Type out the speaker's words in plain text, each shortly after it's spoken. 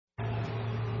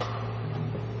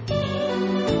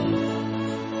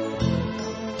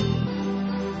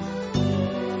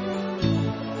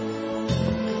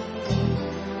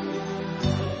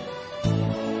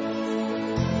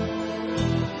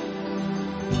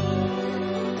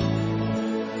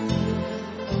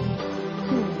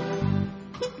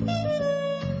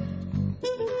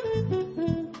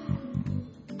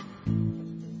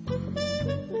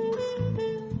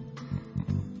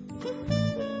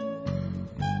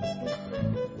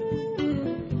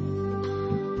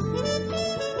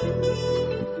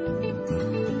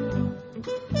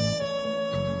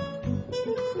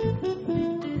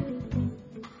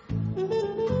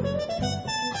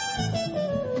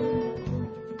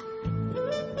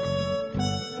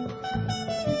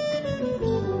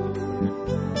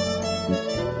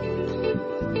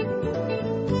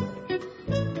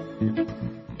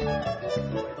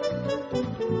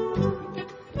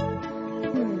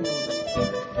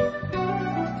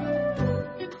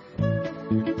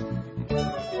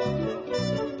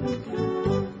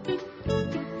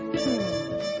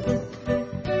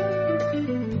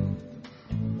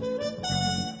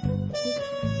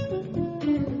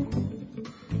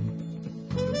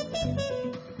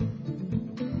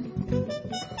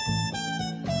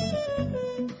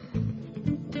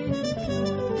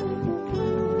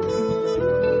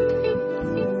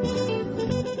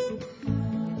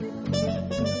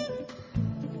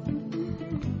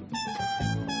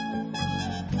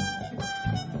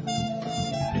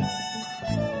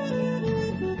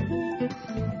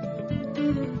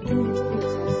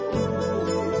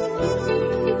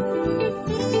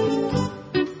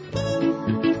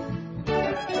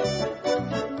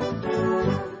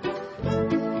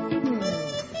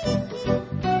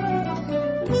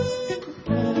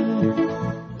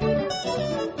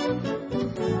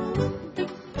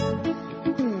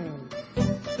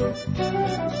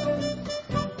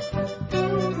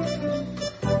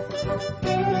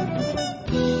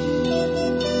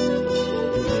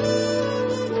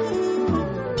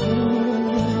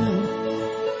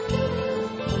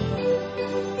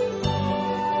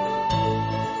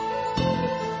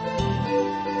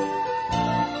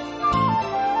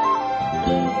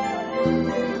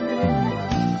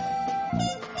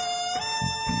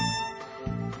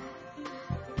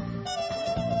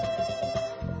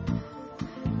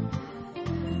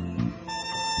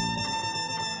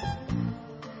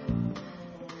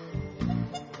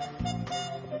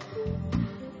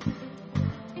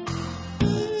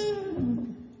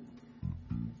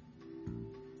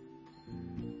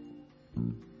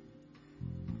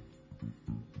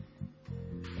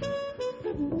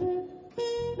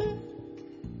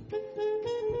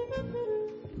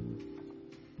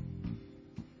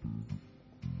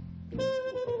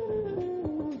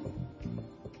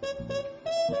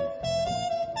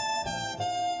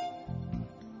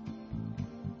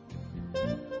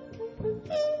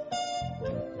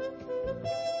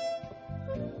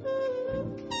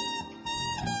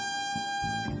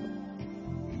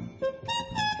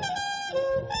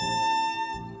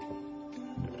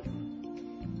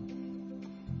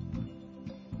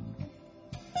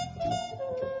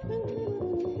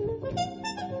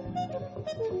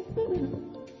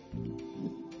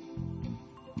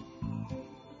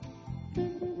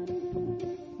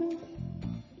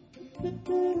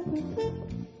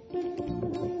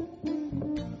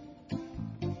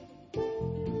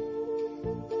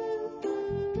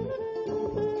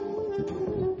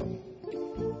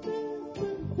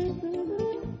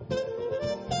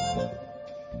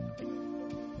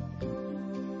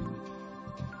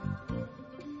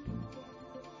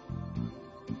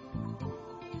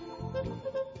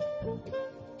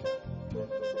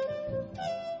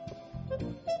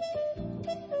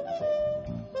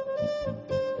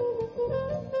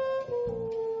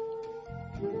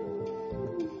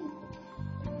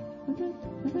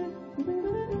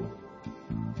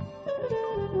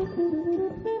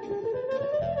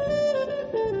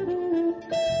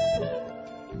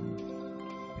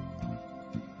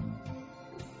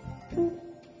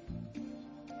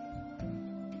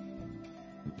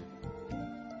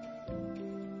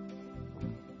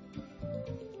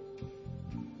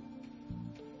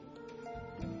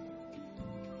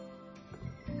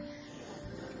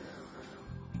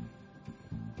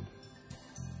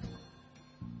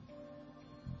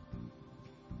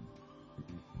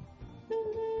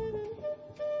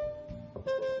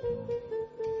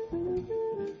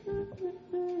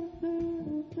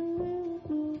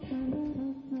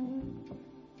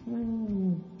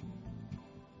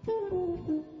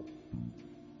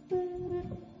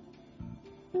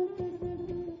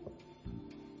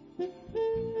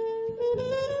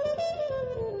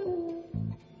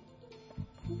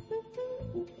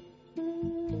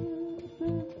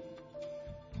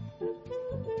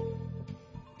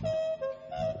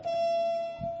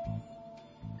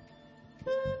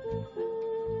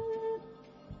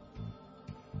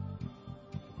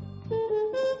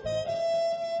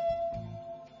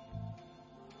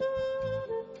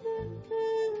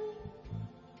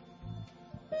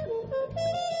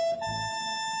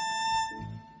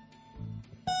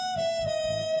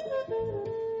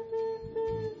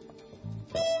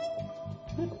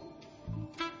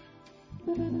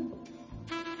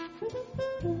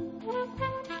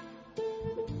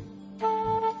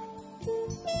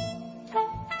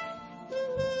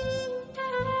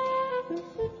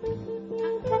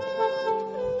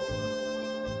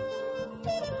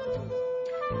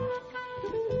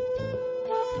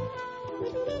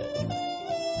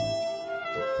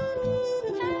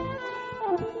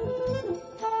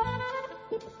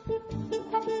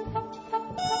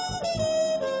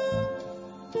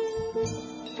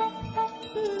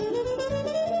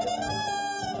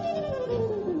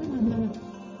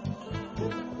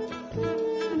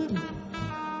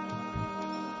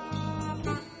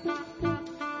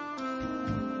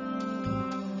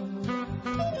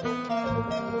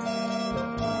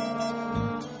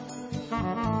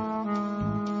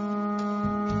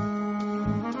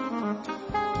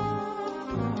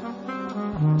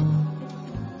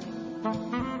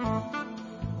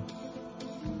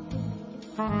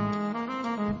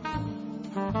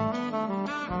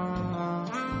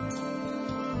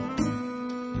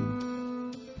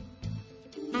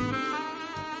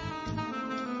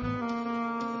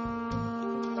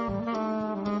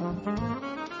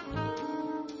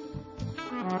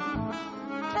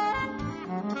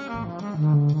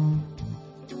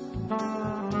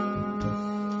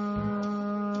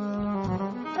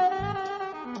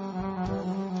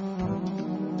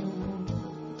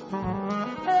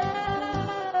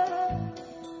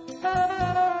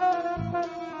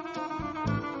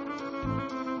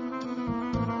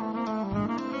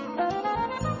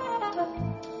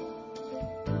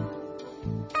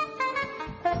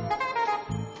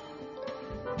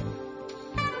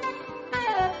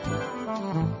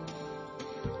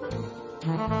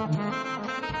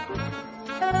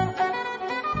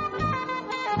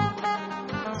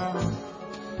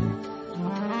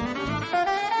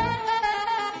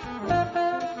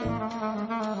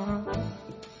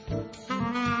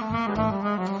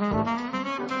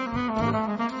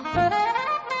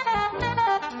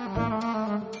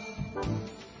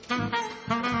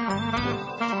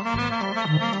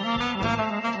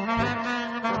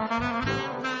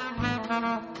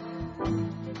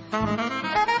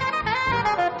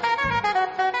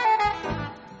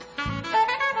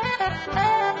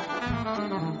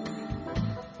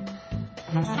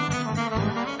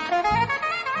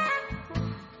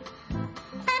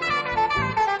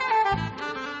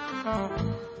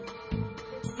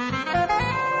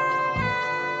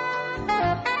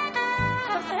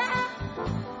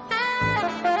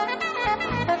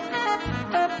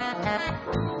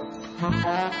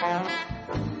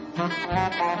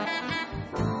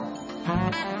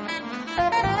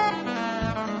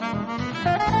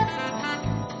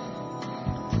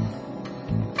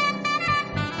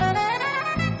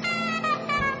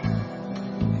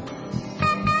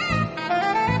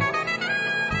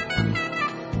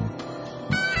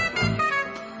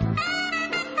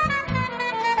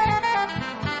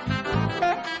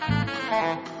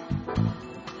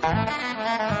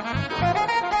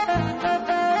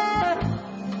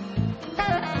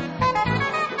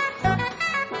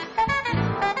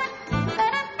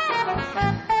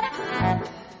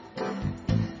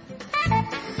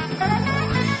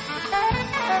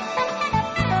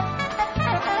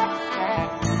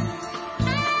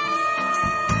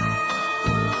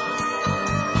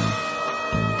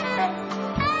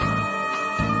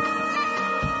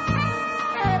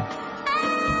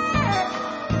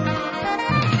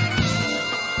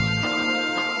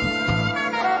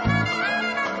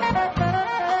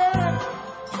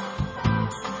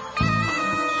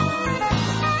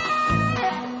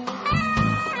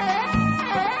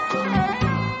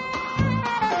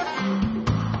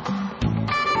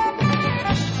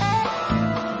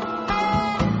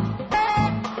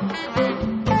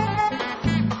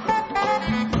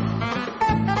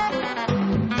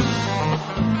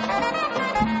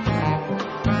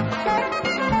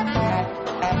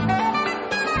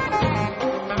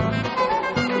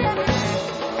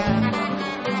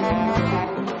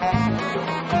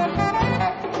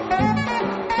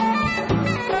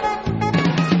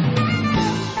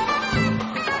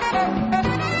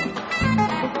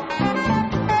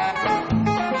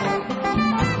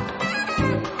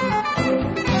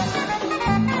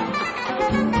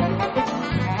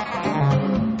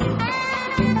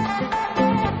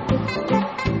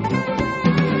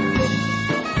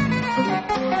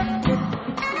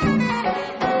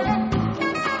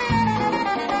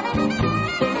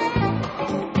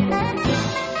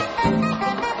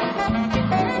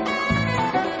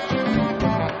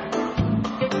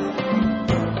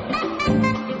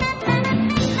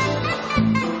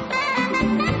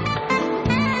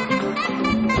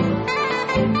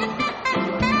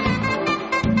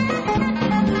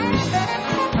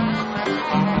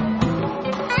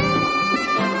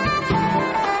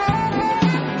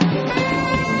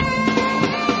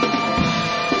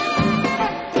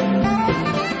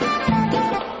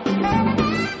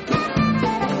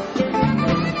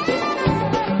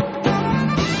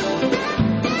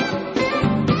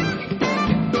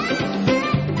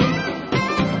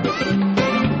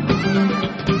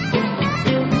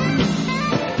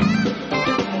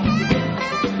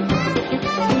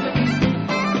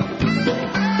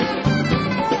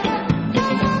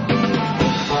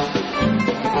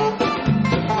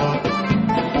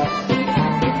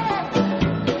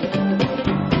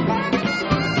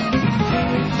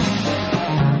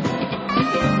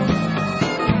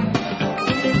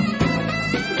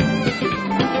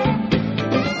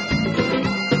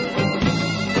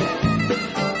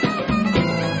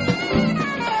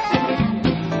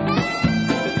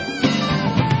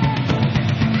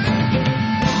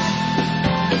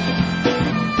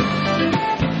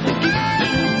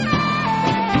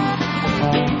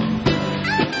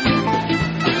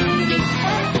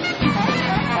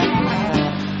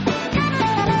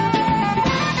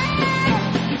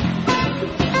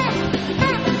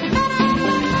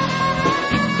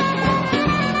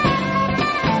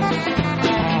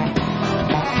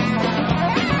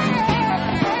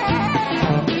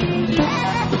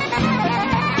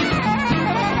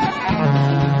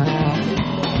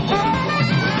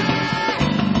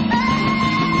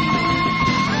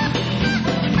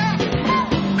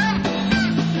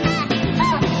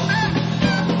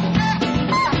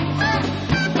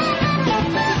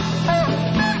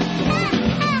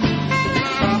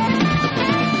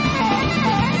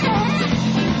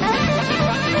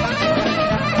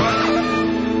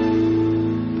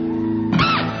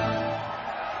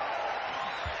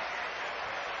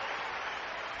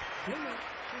Can I?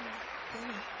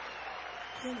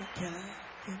 Can I?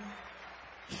 Can I?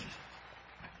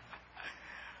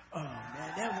 Oh,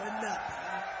 man, that wasn't nothing.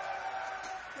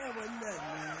 That wasn't nothing,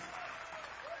 man.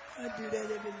 I do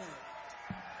that every night.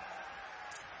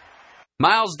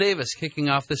 Miles Davis kicking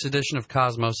off this edition of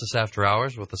Cosmosis After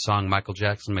Hours with the song Michael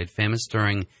Jackson made famous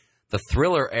during the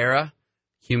Thriller era,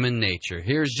 Human Nature.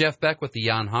 Here's Jeff Beck with the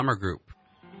Jan Hammer Group.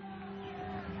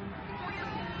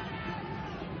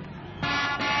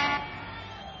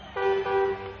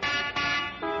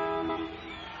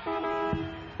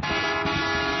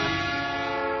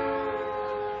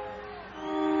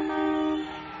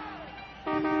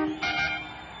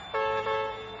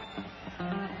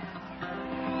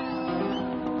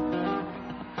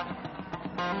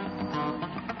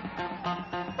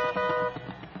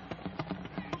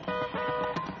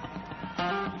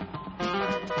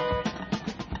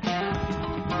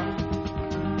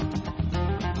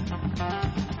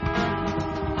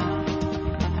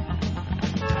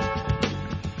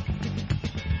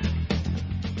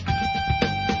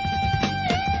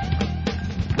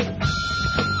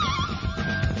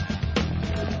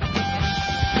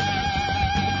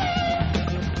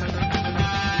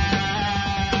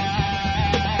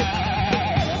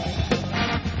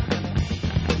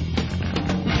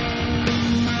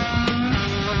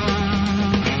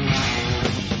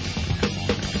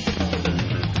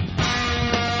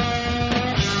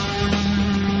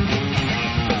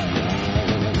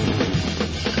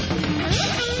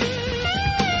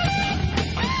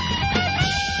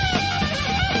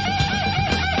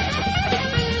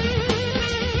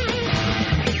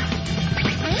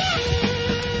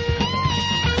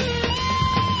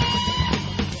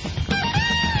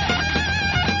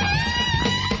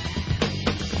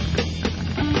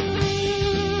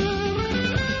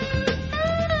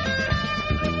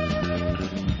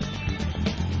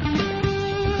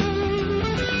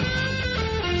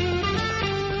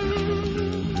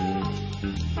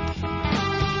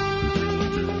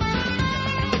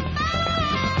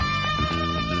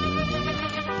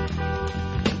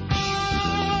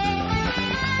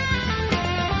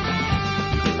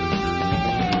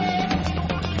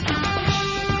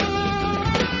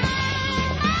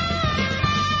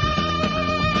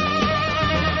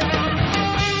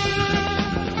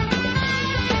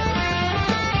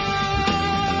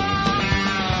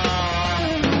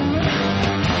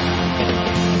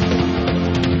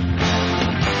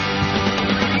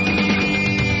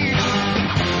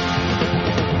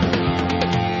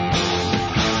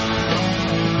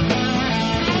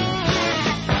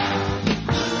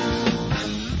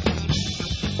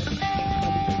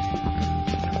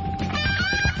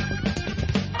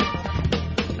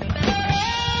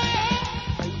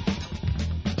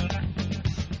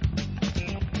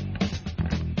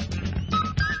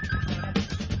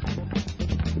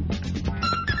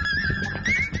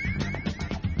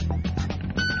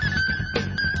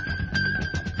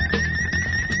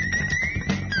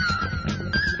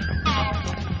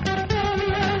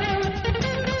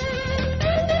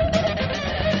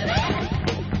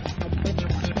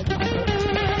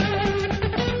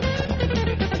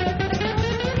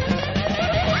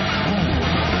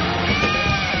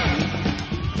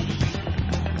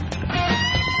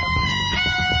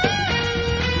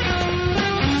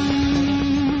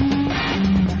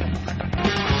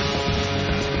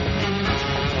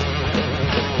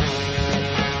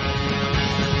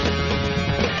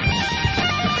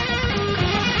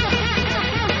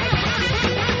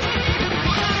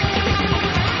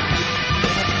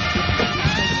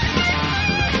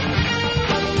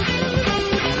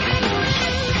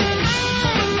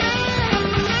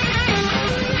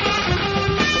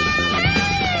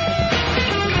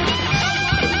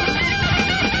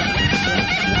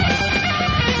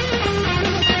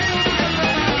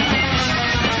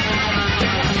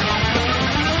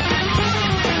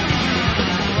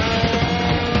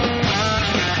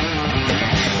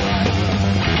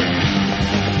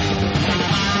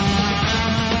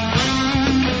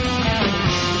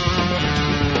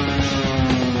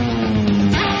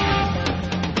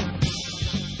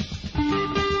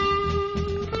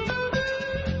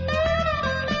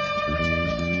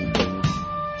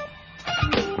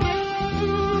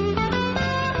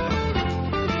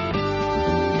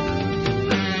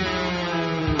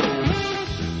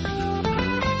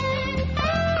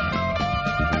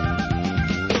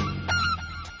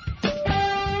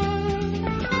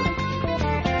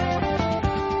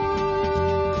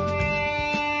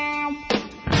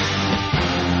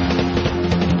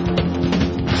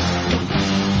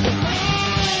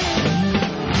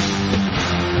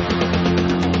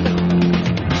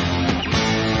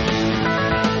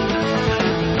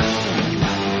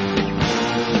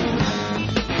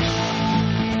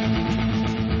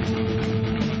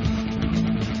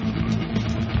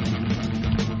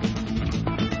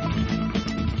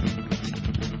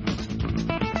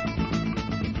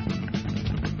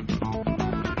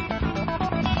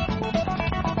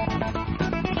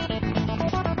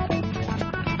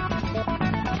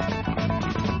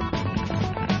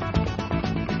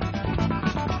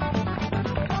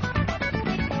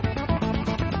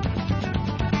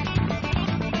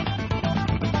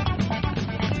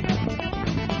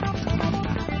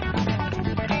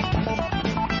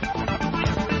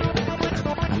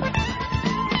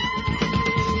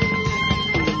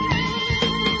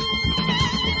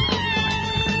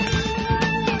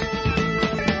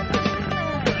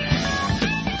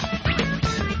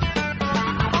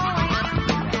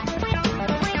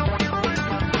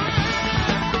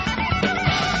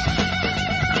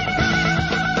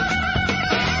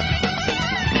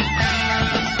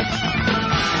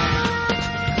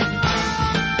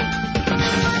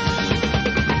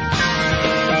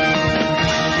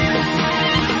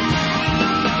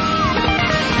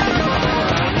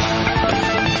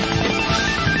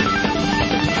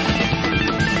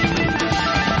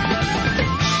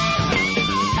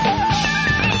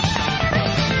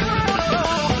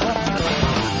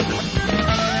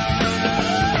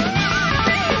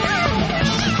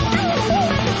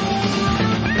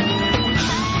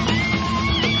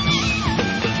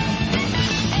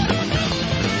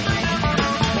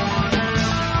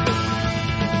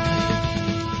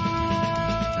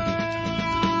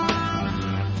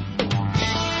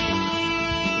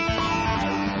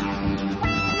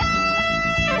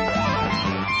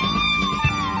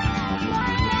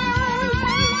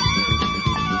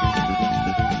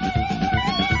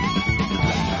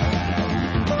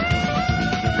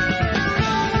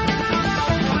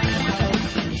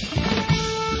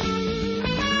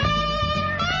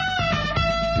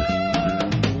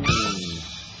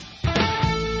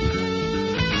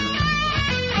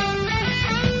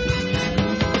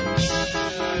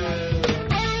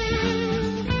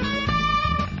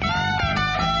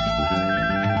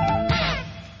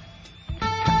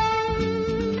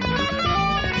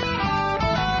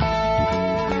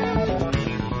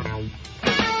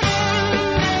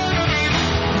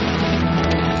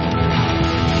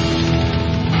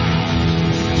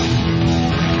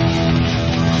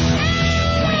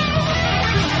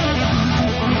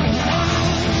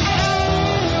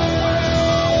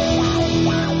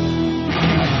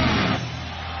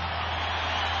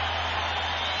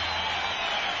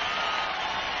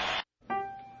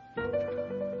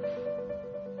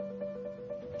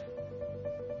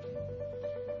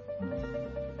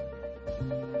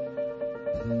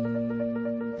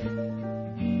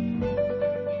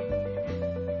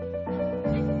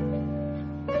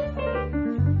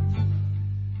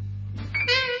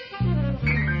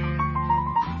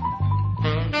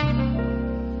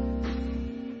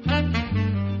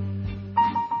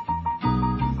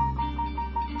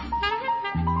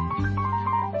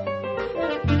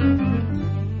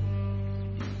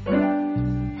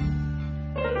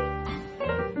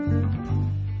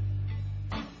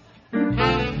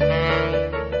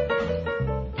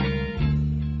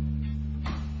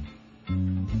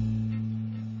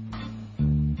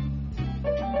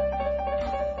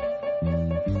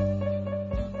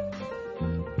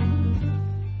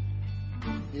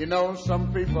 You know,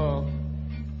 some people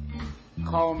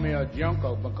call me a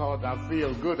junker because I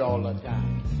feel good all the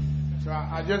time. So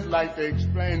I just like to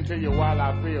explain to you why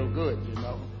I feel good, you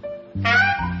know.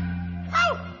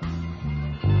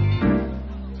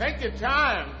 Take your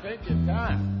time, take your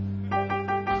time.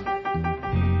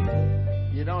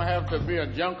 You don't have to be a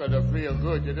junker to feel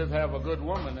good. You just have a good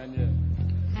woman in you.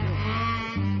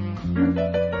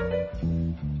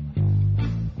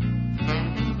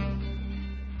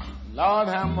 Lord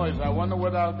have mercy. I wonder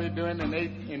what I'll be doing in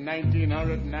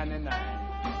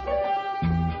 1999.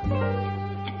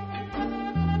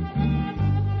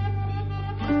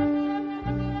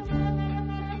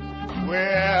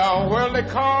 Well, they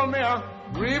call me a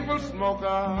reefer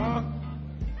smoker,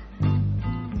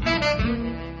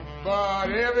 but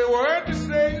every word they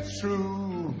say is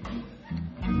true.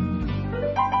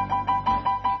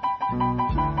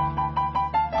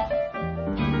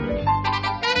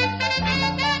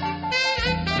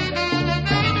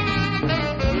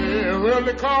 Well,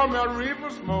 they call me a reefer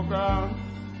smoker,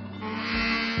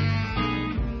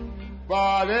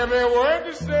 but every word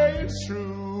they say is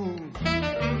true.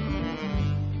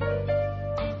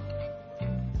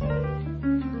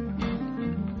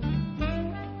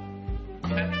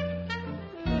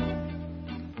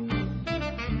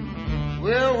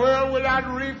 Well,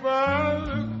 without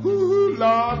reefer, ooh,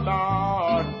 Lord,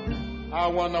 Lord, I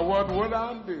wonder what would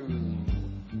I do?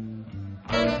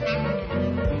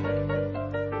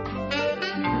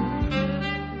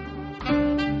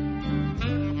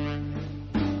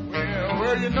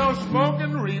 Well, you know,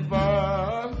 smoking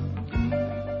reefer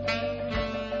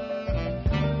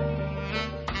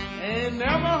ain't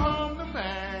never harmed a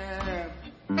man.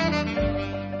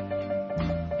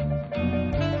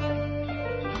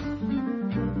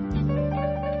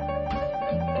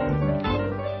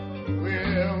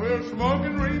 Well,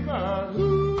 smoking reefer,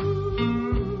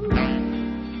 ooh.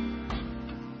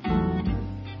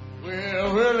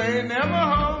 Well, ain't never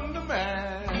harmed a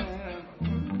man.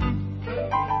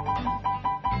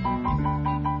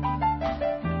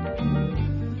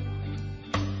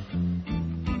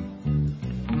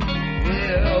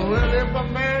 Well, if a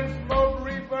man smoke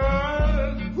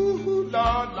reefer, ooh,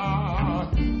 Lord,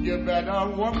 Lord, you bet a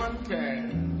woman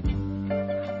can.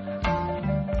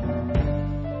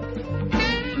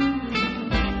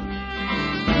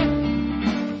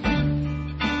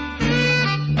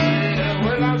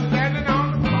 Well, I'm standing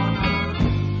on the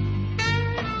corner.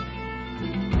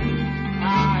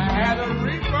 I had a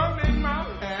reefer in my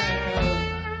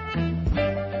hand.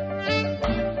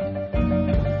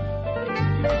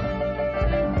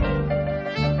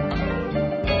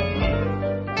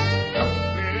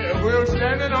 We're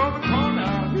standing on the corner.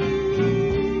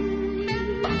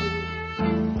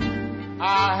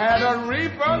 I had a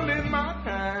reefer in my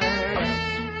hand.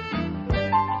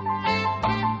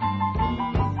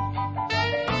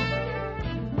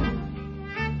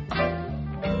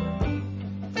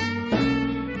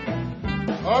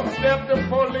 Up stepped the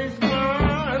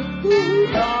policeman. Ooh,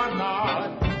 Lord,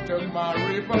 Lord, took my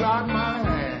reefer out my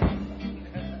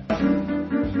hand.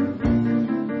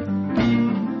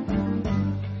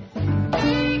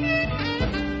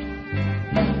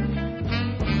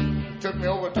 Took me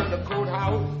over to the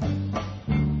courthouse,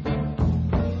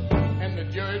 and the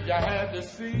judge I had to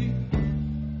see.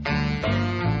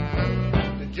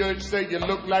 The judge said, you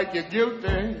look like you're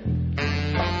guilty,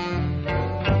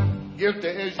 guilty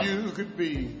as you could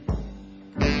be.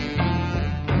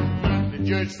 The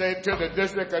judge said to the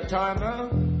district attorney,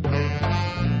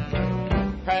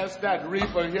 pass that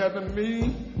reefer here to me.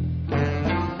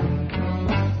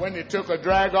 When he took a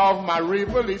drag off my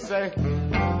reefer, he said,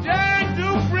 Judge,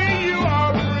 to free you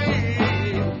are free.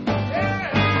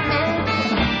 Yeah.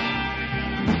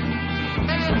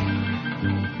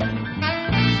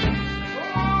 Go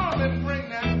on and bring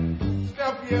that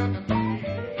stuff here to me.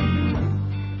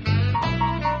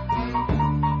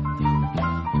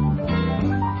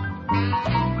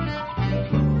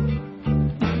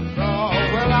 So,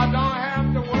 well, I don't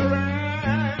have to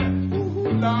worry. Ooh,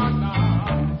 Lord,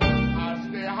 Lord. I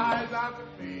stay high as I can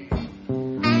be.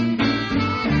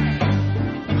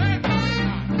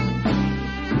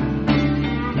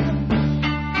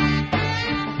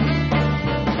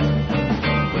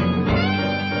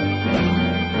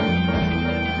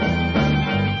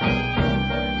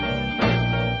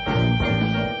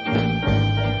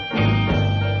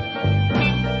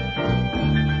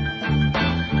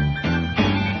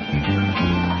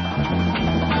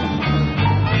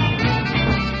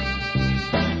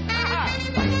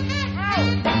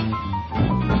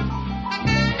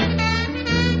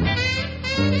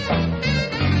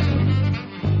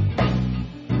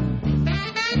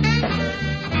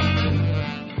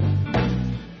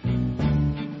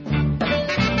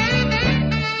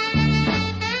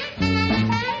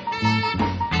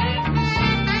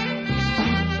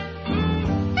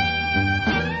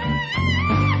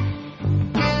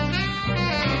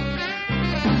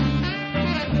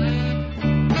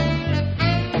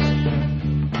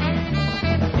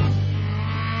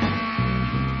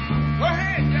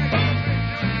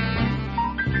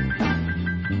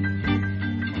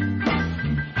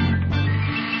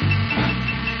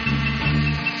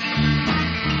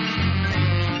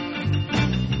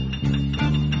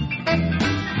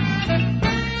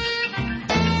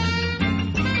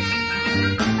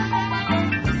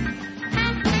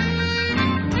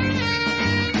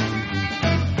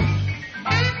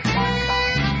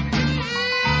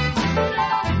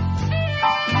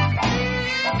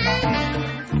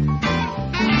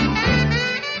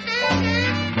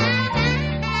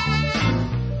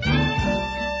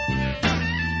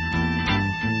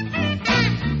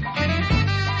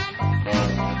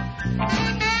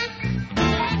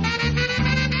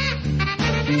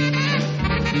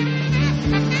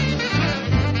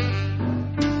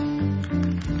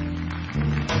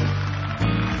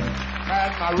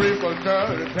 my reefer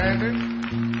dirty panty.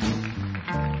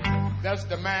 That's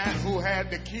the man who had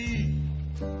the key.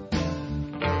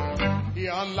 He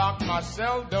unlocked my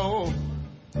cell door. He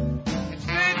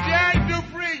said, Jack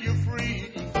Dupree, you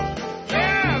free.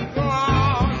 Yeah, go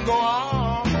on, go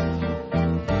on.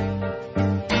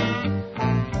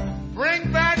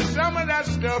 Bring back some of that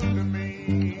stuff to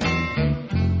me.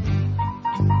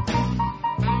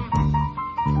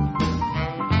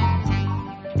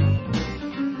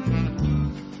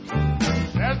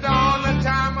 That's the only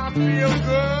time I feel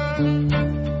good.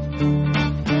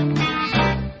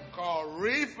 Cause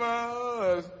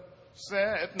reefers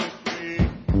set me free.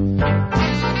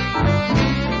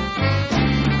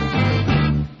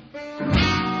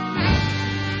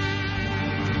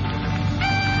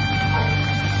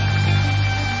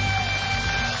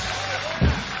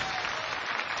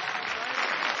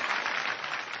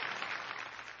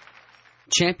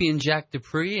 Champion Jack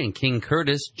Dupree and King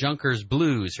Curtis, Junkers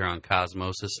Blues, here on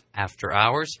Cosmosis After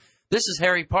Hours. This is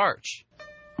Harry Parch.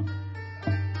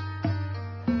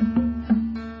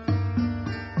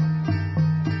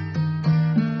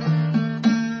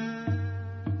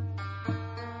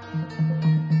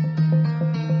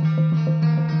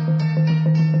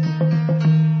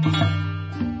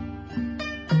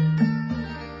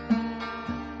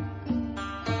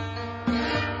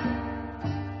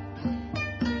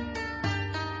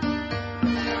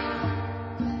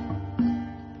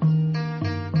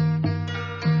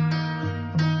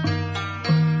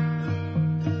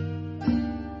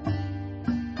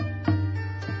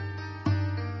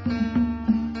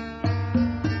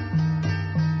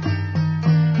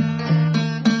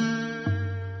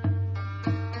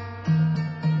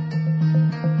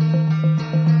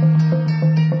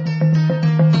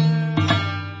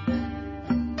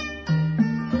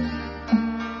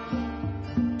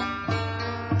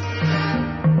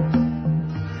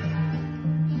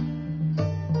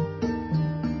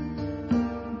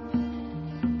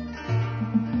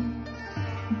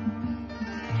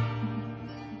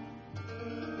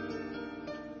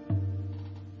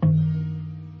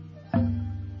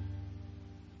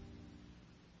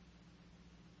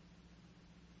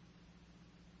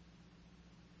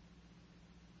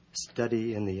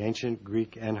 Study in the ancient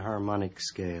Greek enharmonic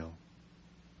scale.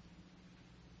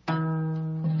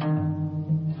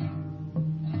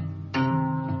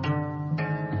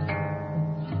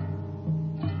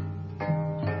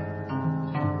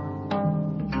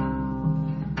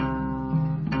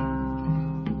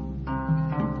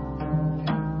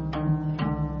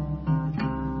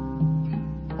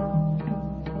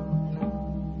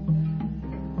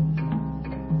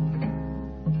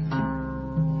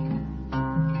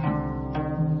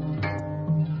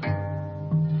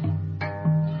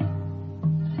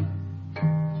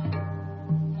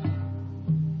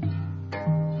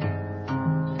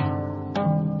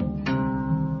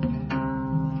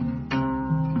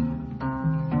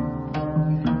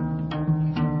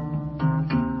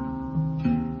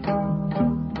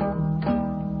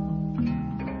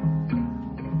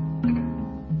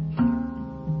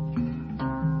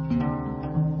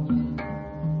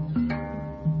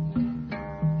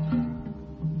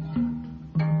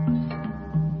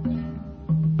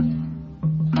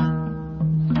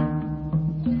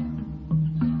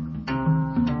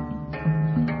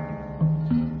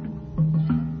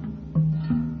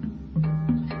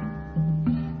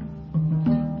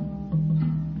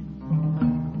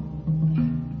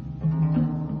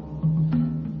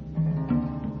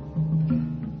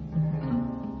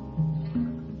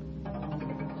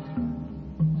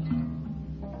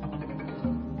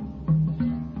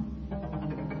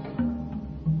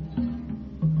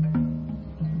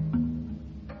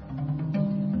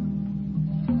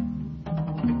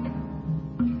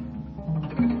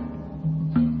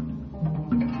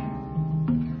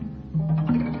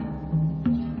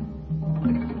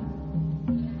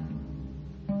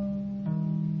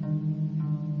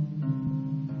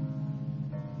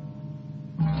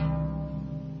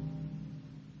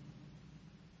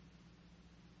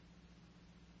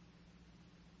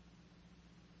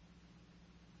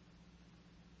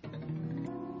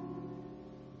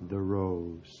 The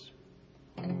Rose.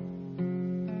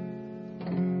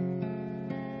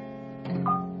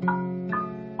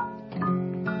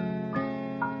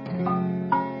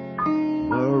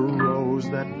 The rose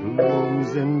that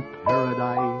blooms in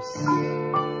paradise,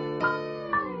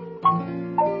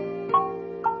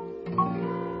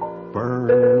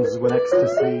 burns with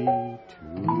ecstasy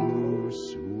too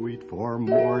sweet for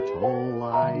mortal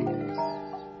eyes.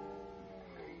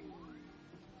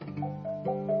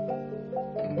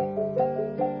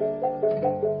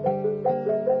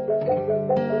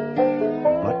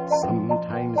 But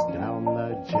sometimes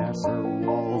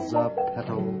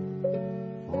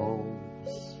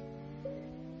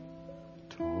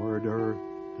toward earth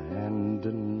and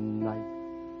night.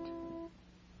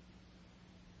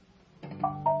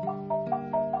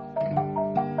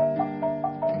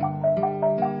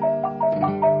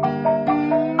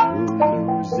 To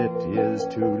lose it is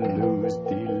to lose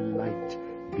delight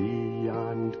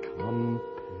beyond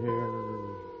compare.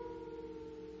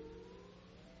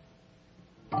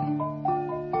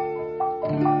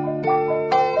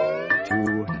 To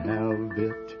have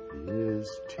it is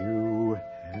to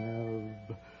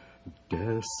have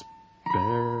despair.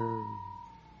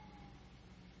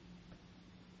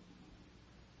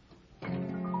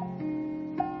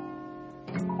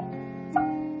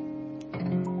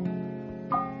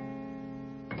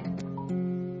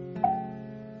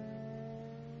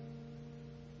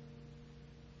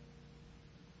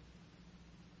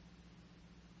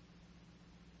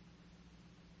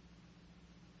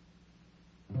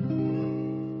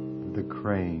 The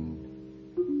crane.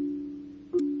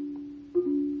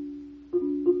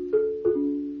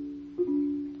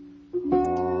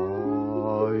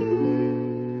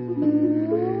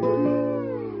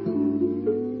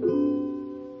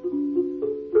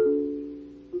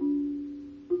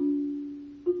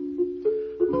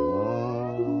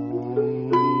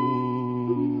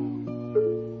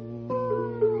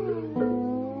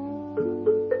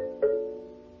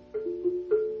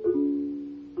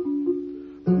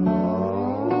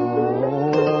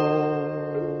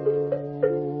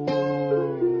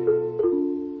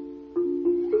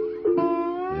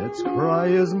 Its cry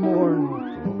is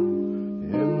mournful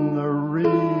in the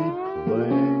reed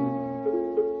plain.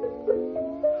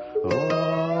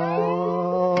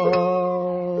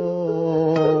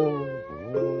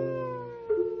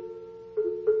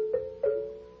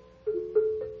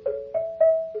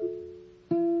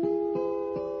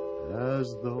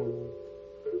 As though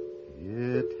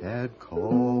it had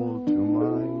called to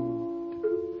mind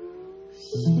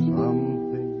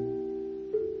something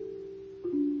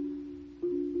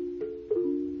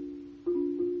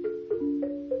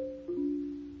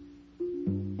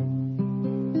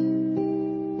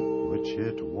which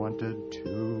it wanted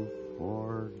to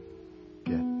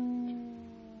forget.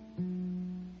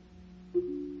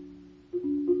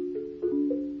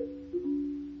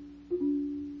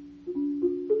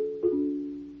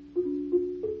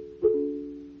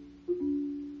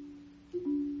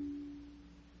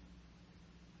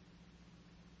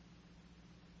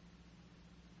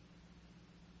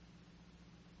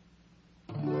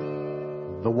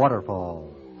 The waterfall.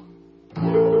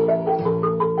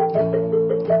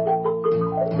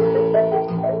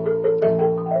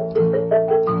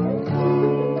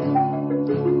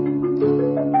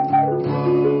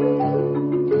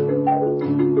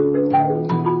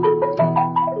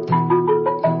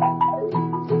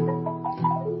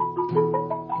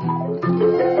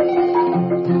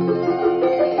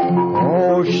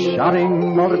 Oh,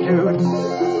 shouting multitudes,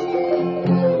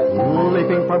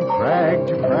 leaping from crag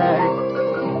to crag,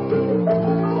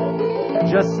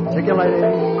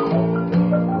 gesticulating,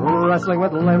 wrestling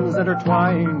with limbs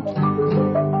intertwined.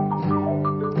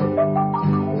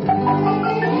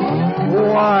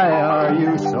 Why are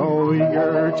you so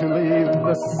eager to leave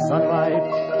the sunlight?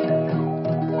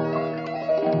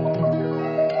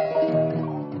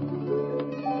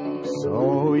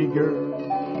 So eager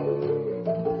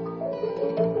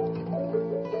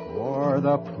for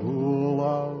the pool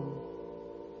of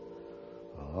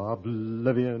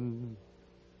oblivion.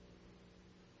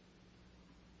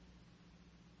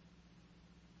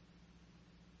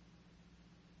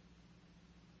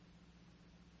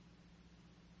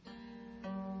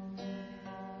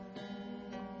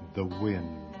 The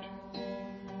wind.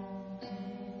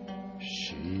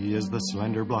 She is the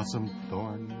slender blossomed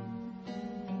thorn.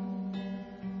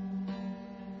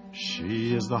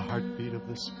 She is the heartbeat of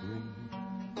the spring.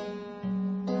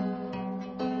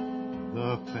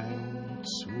 The faint,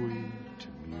 sweet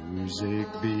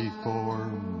music before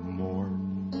morn.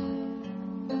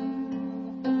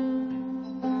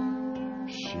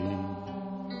 She,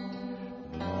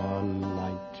 the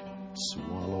light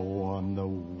swallow on the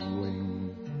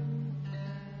wing.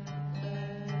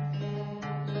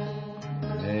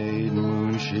 Maid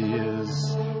moon she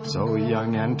is, so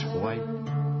young and white,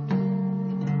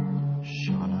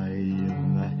 shy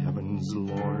in the heavens'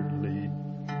 lordly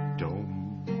dome.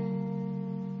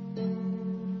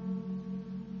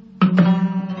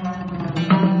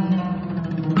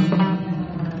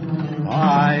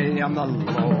 I am the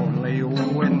lonely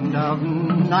wind of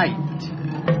night.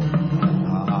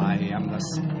 I am the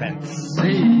spent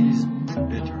sea's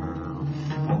bitter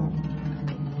foam.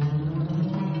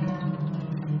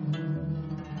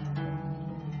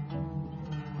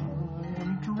 I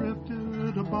am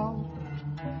drifted about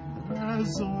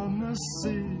as on the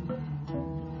sea.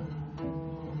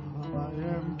 I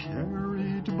am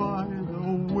carried by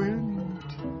the wind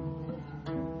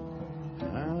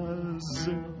as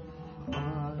if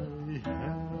I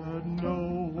had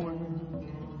nowhere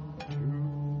to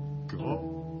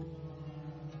go.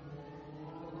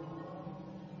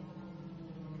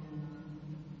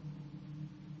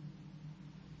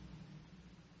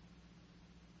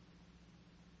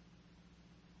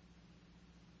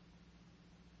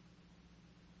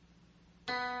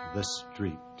 The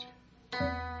street.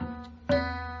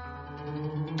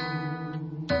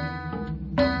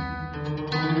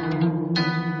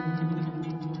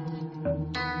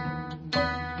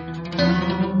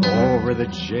 Over the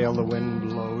jail the wind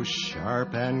blows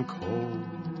sharp and cold.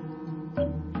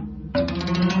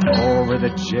 Over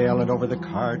the jail and over the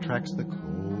car tracks the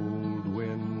cold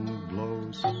wind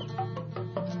blows.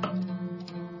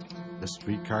 The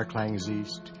streetcar clangs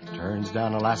east, turns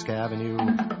down Alaska Avenue,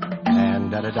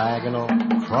 and at a diagonal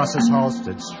crosses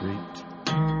Halsted Street.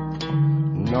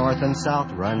 North and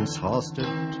south runs Halsted,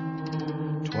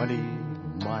 20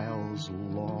 miles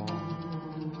long.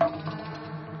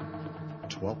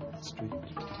 12th Street.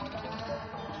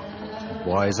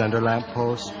 Boys under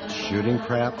lampposts, shooting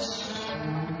craps,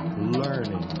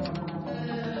 learning.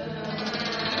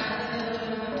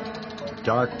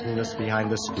 Darkness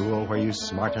behind the school where you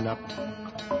smarten up.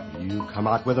 You come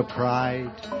out with a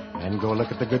pride and go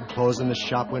look at the good clothes in the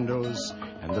shop windows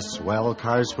and the swell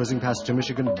cars whizzing past to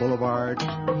Michigan Boulevard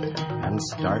and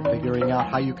start figuring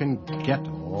out how you can get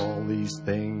all these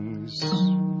things.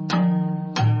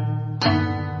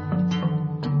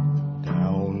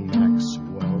 Down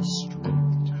Maxwell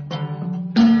Street,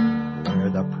 where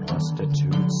the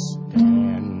prostitutes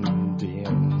stand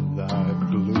in the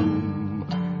gloom,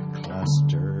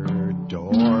 clustered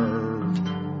doorways.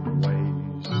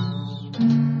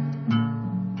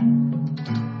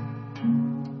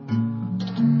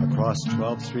 Across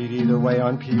 12th Street, either way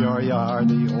on Peoria, are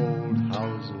the old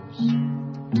houses.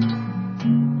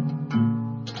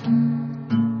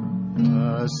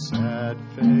 The sad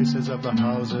faces of the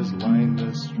houses line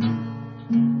the street,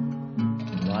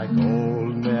 like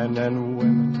old men and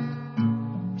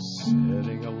women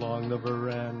sitting along the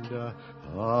veranda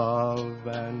of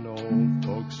an old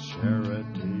folks'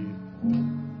 charity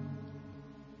home.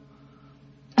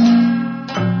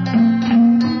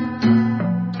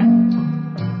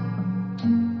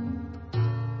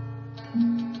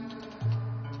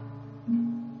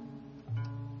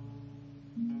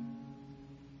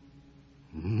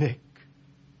 Nick,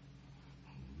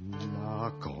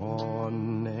 knock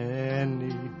on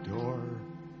any door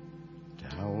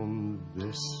down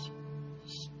this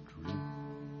street.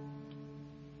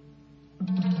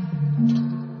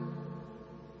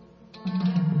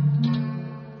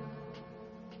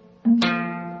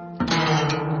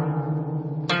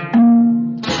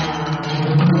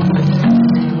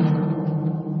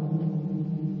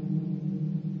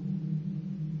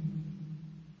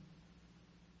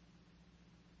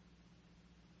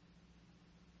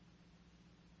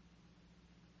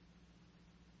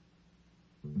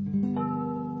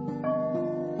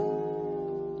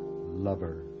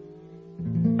 Lover.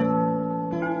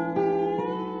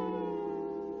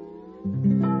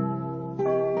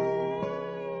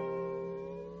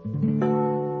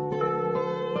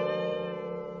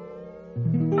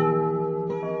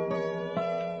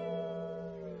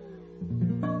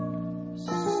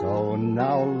 So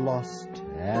now lost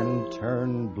and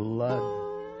turned blood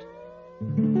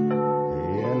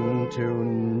into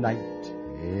night,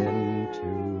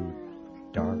 into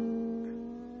dark.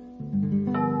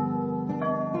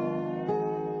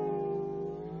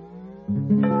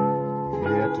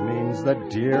 It means the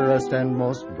dearest and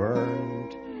most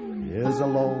burned is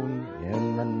alone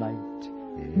in the night,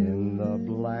 in the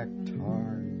black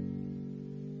tarn.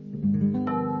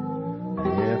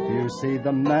 If you see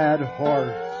the mad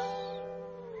horse,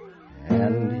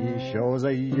 and he shows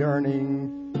a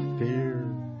yearning fear,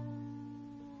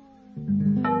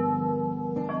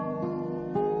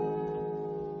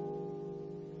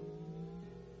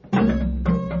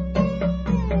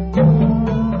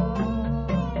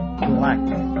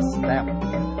 step,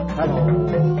 cuddle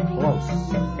close.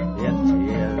 It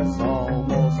is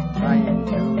almost time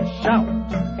to shout.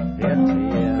 It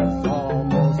is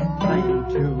almost time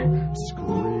to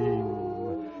scream.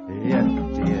 It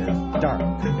is dark,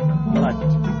 blood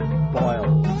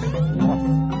boils,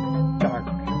 lust, dark,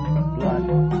 blood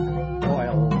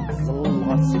boils,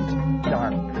 lust,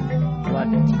 dark,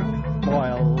 blood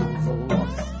boils,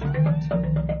 lust,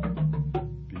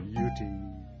 beauty.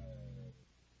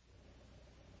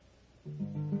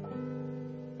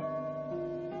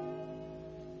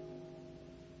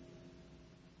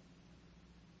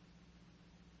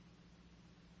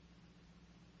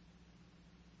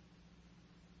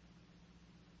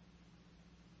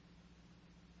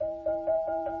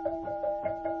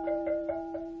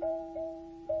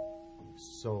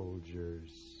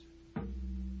 soldiers.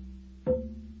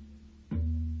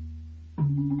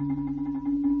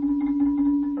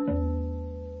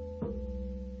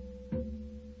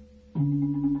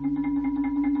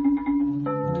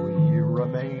 We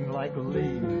remain like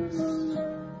leaves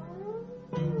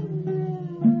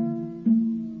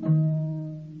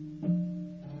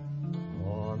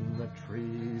on the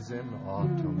trees in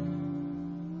autumn.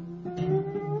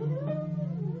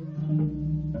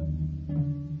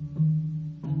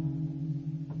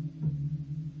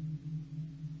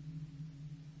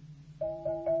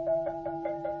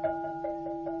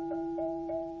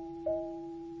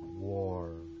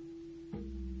 War.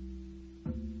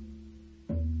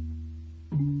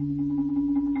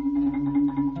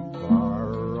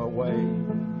 Far away,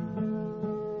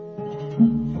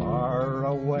 far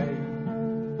away,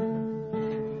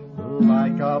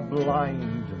 like a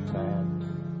blind man.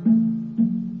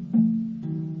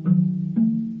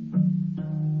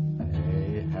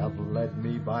 They have led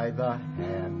me by the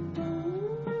hand.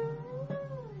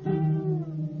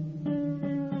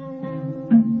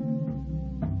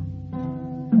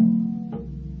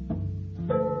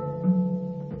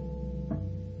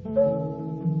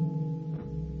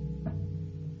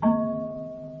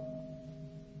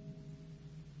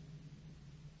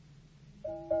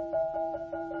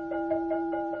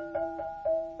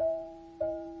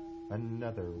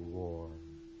 Another war.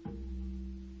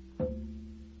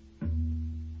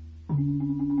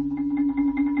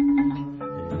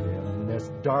 In this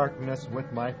darkness with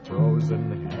my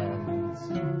frozen hands,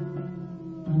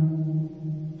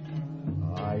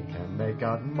 I can make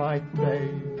out my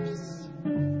face.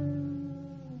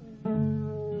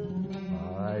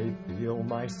 I feel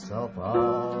myself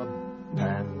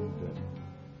abandoned.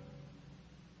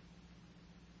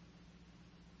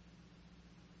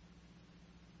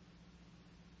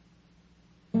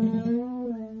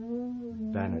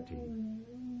 Vanity.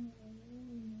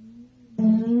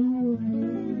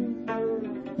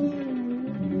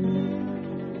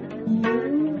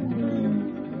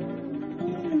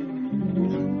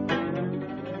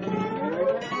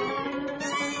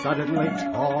 Suddenly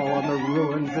tall on the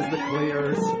ruins is the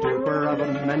clear stupor of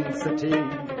immensity,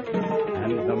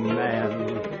 and the man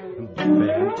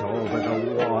bent over the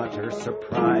water,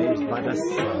 surprised by the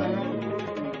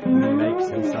sun, makes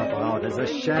himself out as a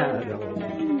shadow,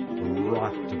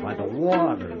 rocked by the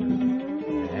water,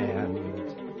 and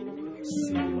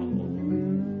slowly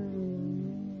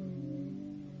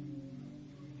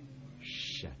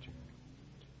shattered.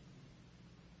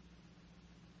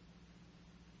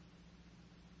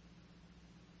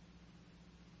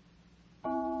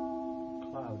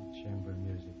 Cloud chamber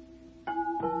music.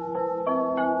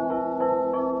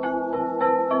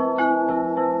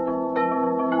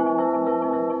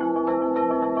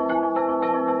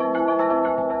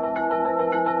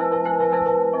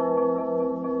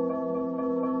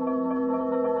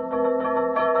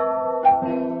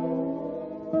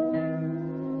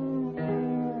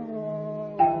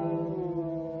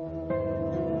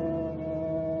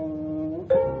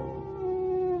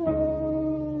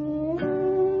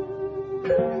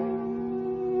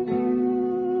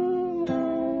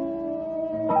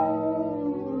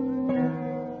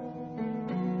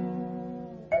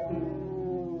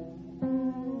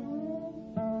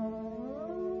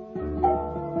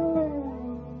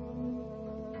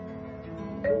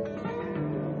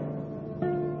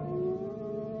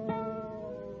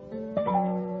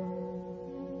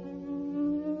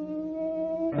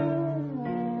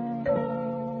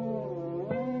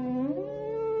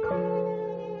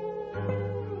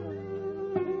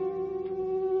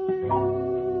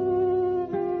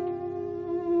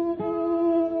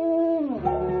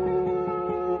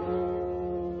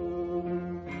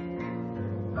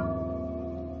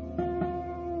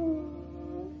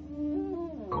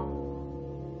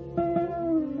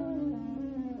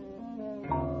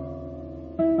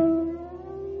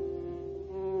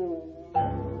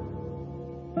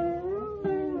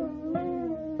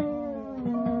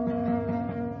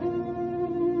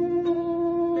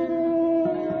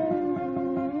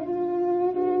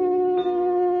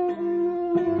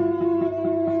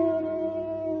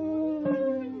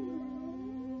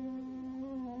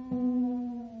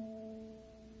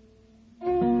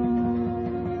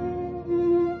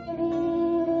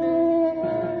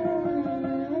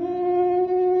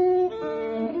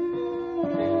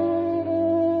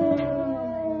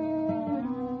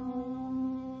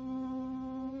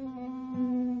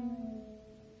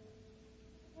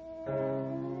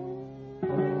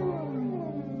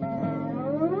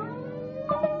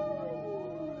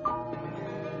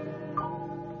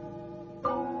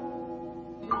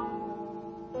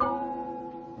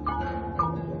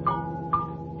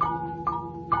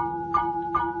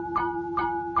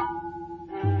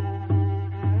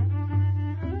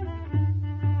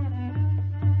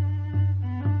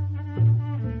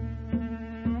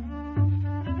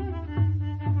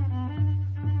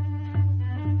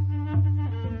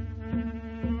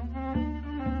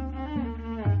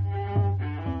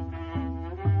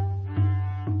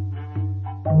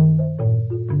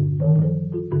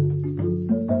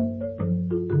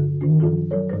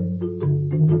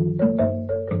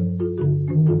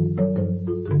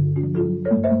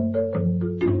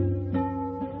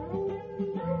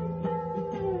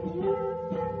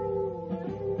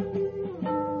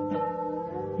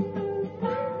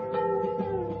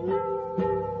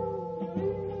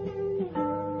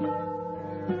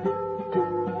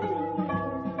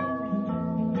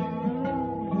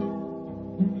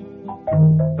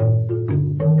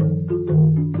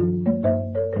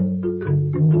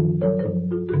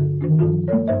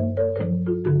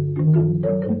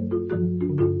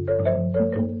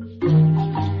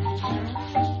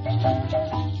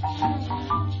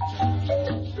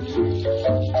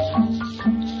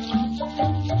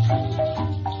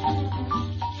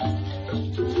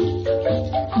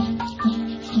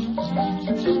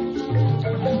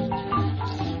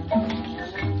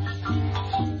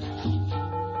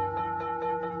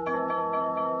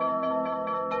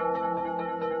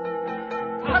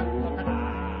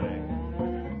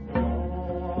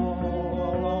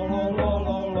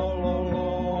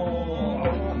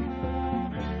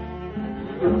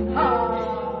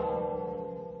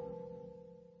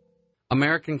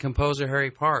 American composer Harry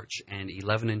Partch and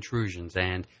 11 Intrusions.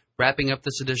 And wrapping up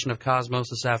this edition of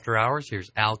Cosmosis After Hours,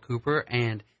 here's Al Cooper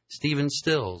and Stephen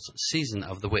Stills' Season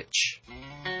of the Witch.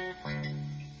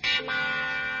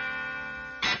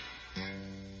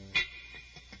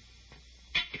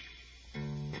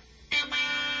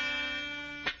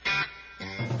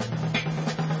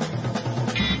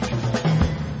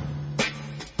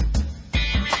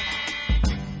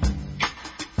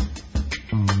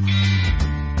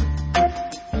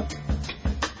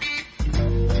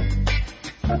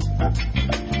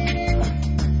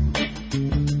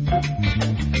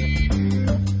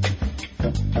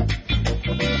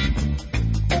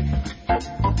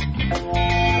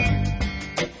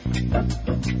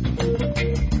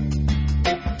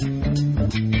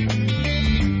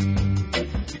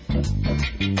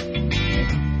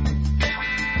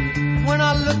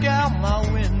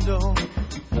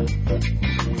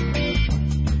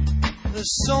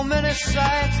 So many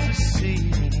sights to see.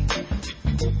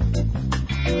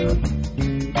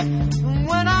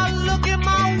 When I look in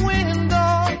my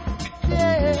window,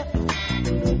 yeah,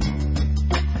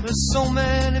 there's so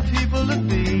many people to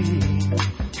be.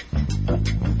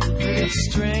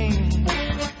 It's strange,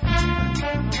 yeah.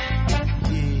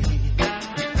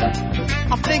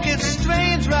 I think it's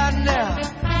strange right now.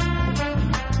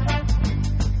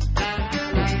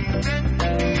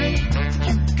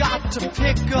 Got to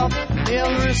pick up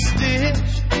every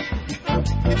stitch.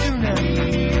 You do now.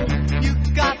 You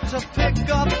got to pick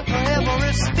up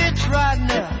every stitch right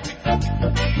now.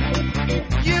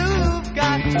 You've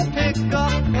got to pick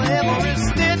up every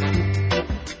stitch.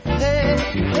 Hey,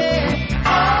 hey,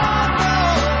 oh no.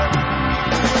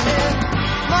 It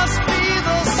must be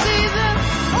the season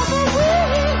of the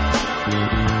wind.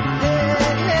 Hey,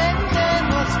 hey, hey,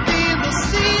 must be the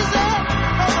season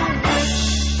of the witch.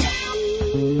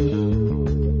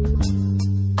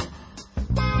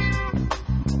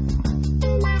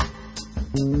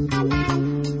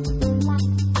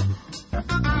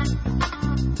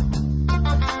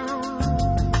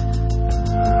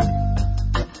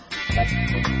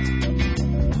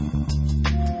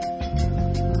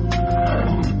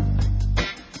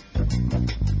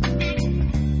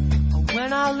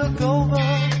 When I look over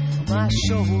my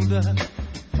shoulder,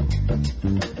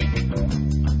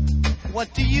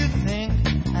 what do you think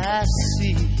I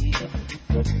see?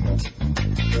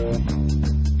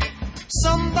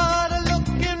 Somebody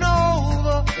looking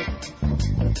over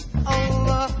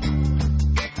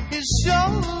his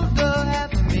shoulder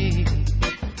at me.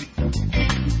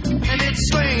 And it's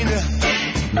strange,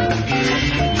 I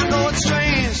know it's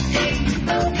strange.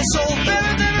 It's so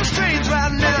very, very strange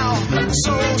right now.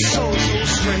 So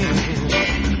strange.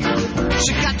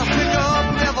 She got to pick up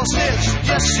every stitch.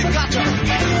 Yes, she got to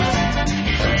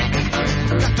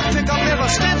pick up every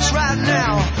stitch right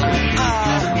now.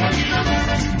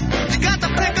 You got to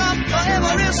pick up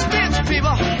every stitch,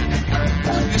 people.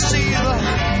 You see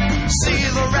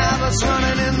the rabbits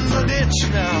running in the ditch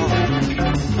now.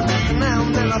 Now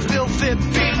and then a filthy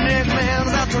beatnik man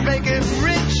about to make it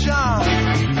rich.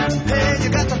 Hey, you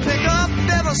got to pick up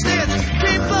every stitch,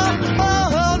 people.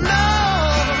 Oh no.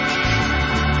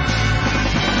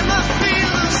 It must be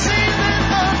the season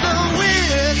of the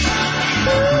witch.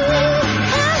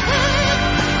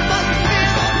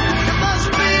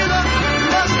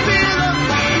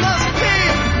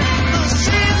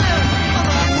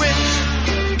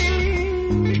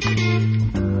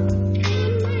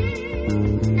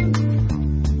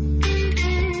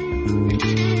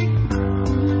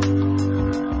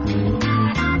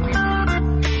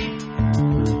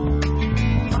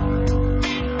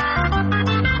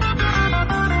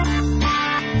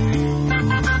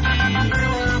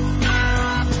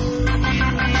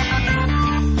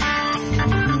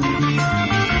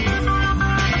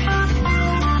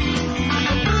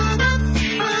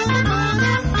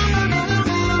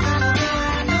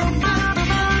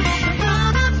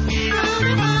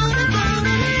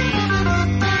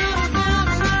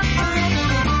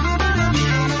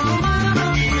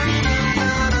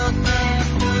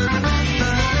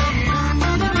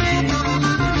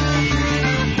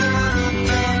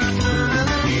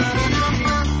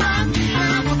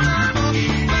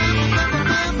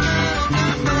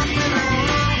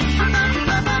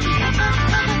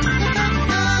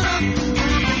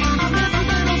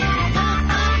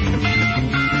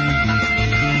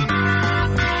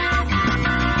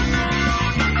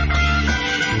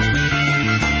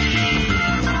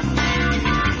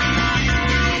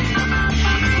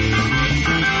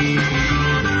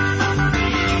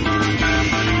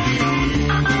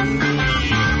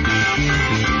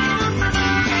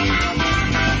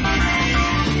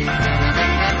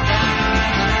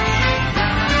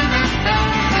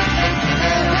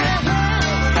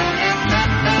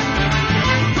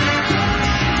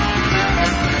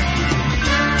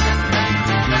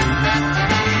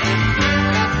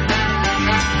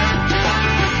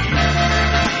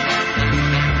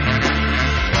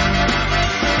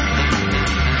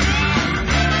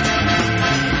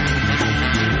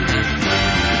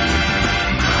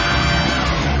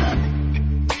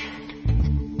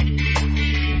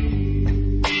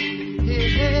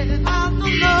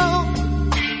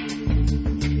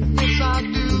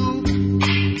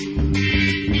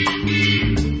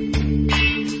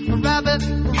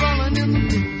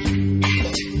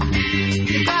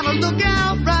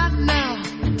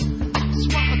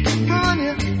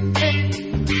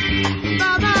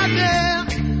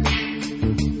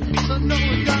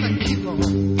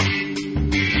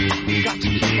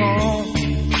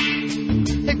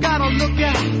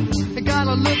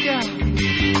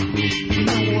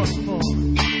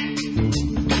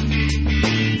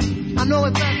 I know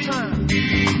it's that time.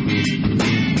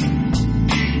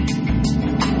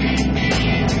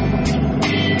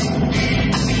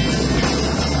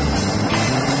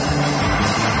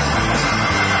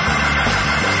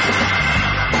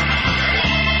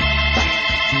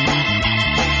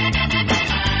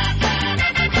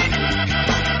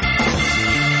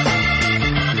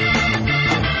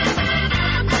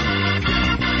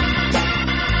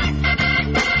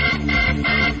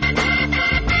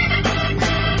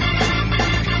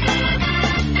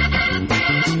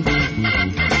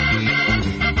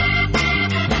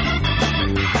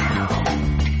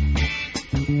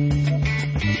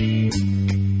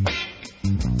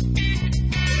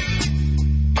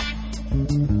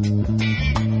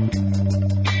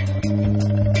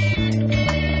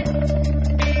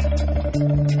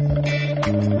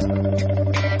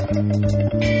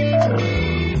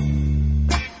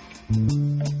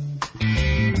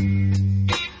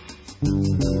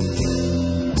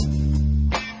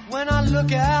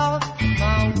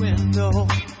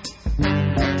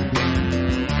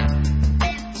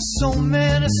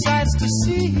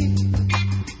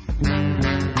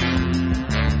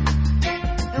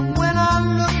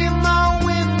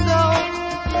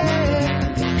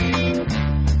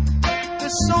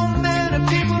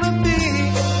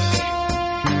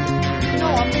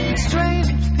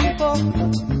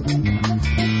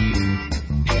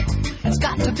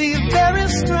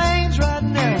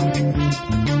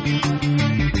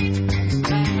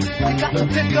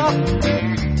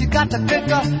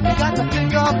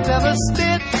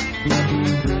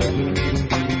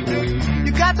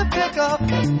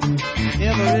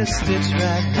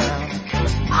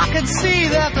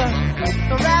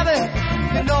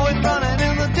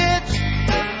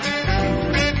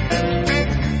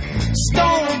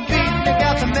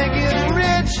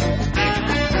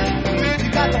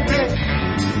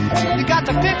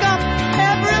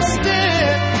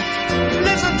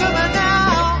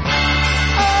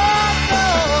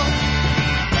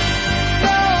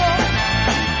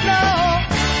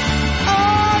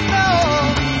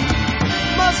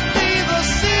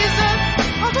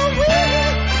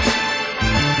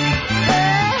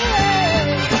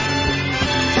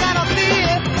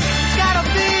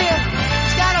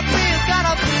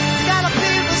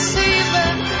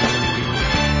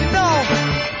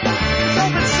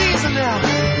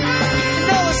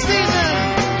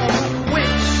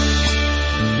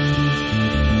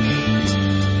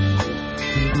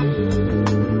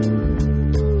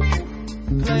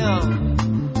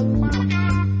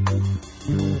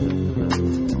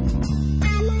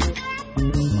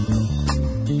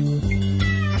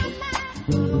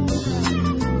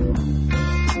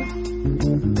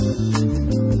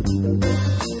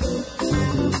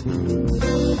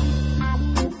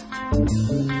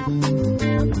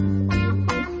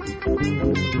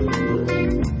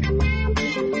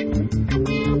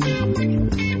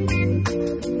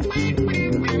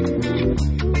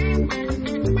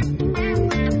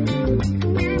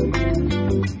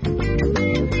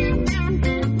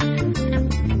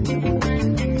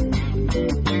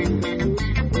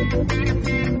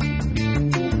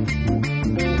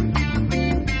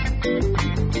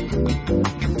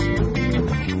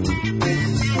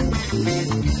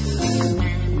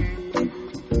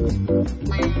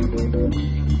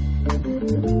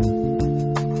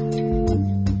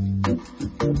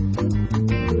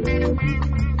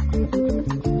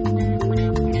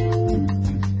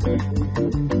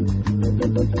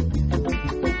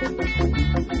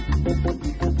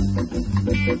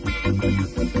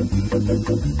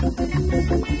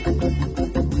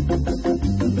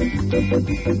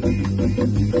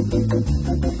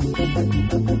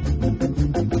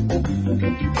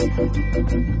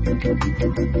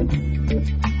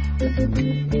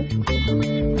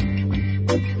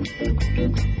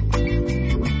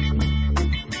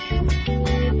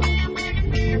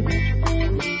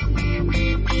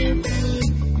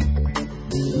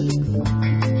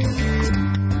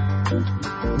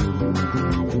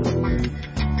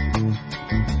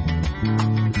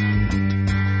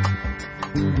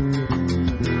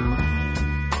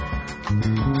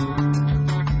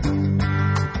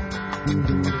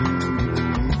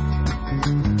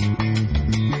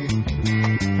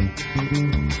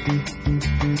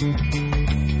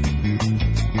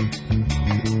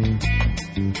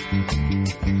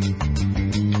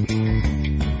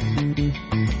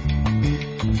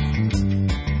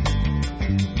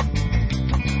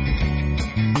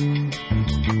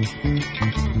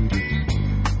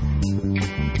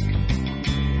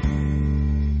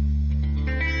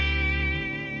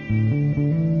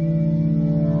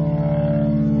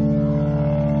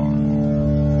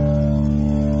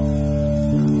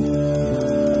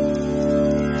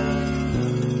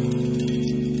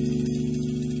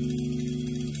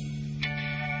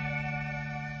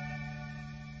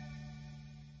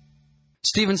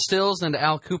 Stephen Stills and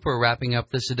Al Cooper wrapping up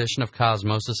this edition of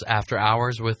Cosmosis After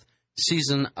Hours with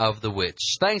Season of the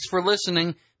Witch. Thanks for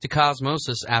listening to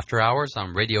Cosmosis After Hours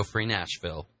on Radio Free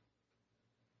Nashville.